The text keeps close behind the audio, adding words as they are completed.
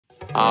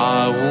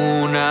I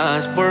won't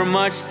ask for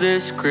much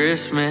this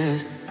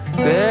Christmas.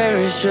 There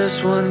is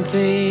just one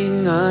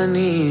thing I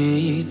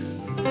need.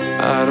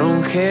 I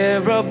don't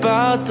care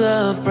about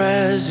the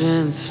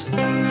presents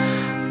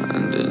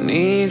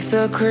underneath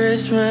the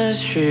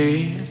Christmas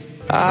tree.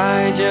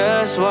 I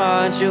just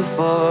want you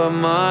for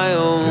my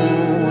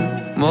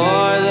own,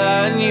 more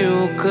than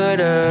you could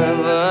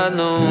ever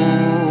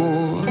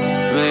know.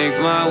 Make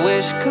my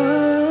wish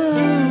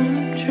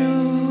come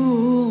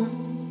true.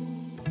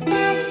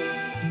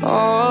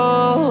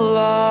 All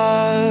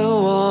I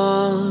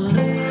want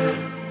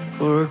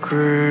for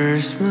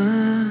Christmas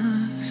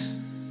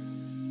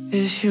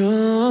is you.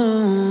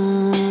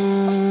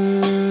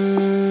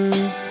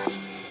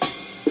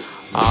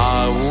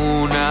 I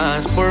won't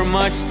ask for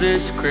much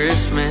this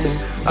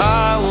Christmas.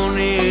 I won't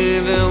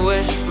even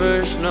wish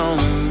for snow.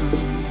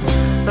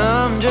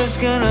 I'm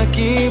just gonna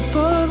keep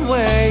on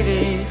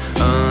waiting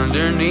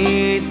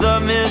underneath the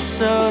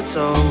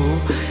mistletoe.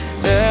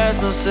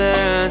 There's no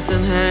sense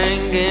in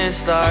hanging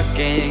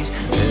stockings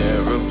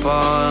there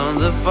upon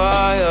the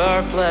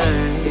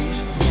fireplace,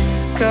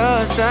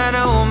 'cause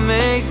Santa will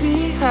make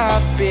me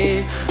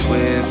happy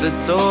with a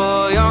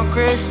toy on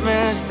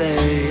Christmas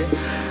Day.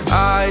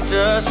 I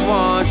just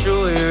want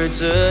you here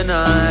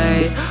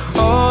tonight,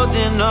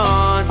 holding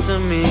on to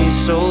me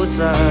so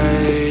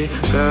tight.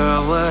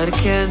 Girl, what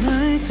can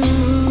I do?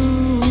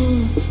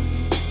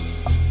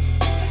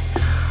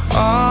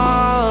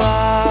 All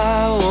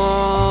I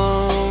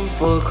want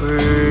for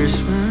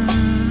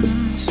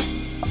Christmas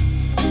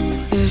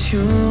is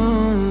you.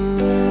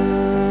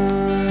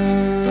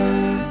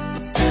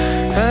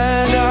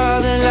 And all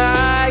the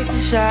lights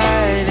are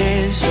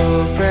shining so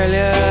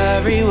brightly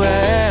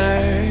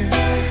everywhere,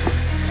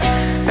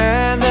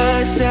 and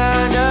the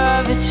sound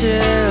of the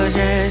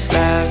children's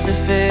laughter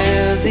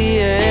fills the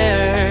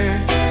air,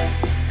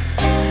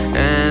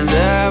 and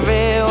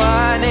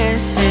everyone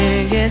is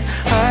singing.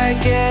 I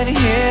can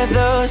hear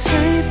those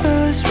sleigh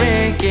bells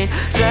ringing.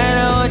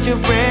 Santa, won't you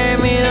bring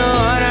me the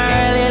one I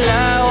really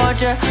love? Won't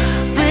you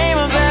bring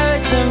my baby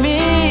to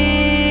me?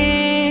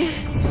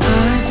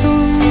 I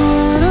don't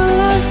want a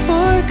lot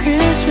for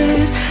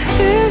Christmas.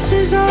 This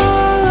is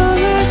all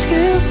I'm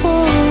asking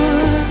for.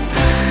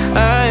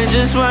 I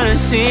just wanna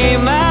see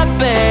my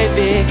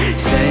baby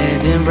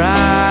standing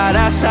right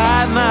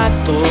outside my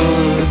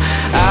door.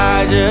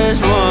 I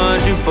just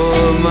want you for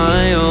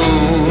my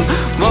own,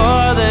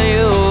 more than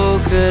you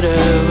could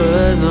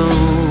ever know.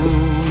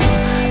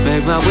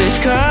 Make my wish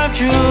come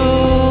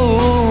true.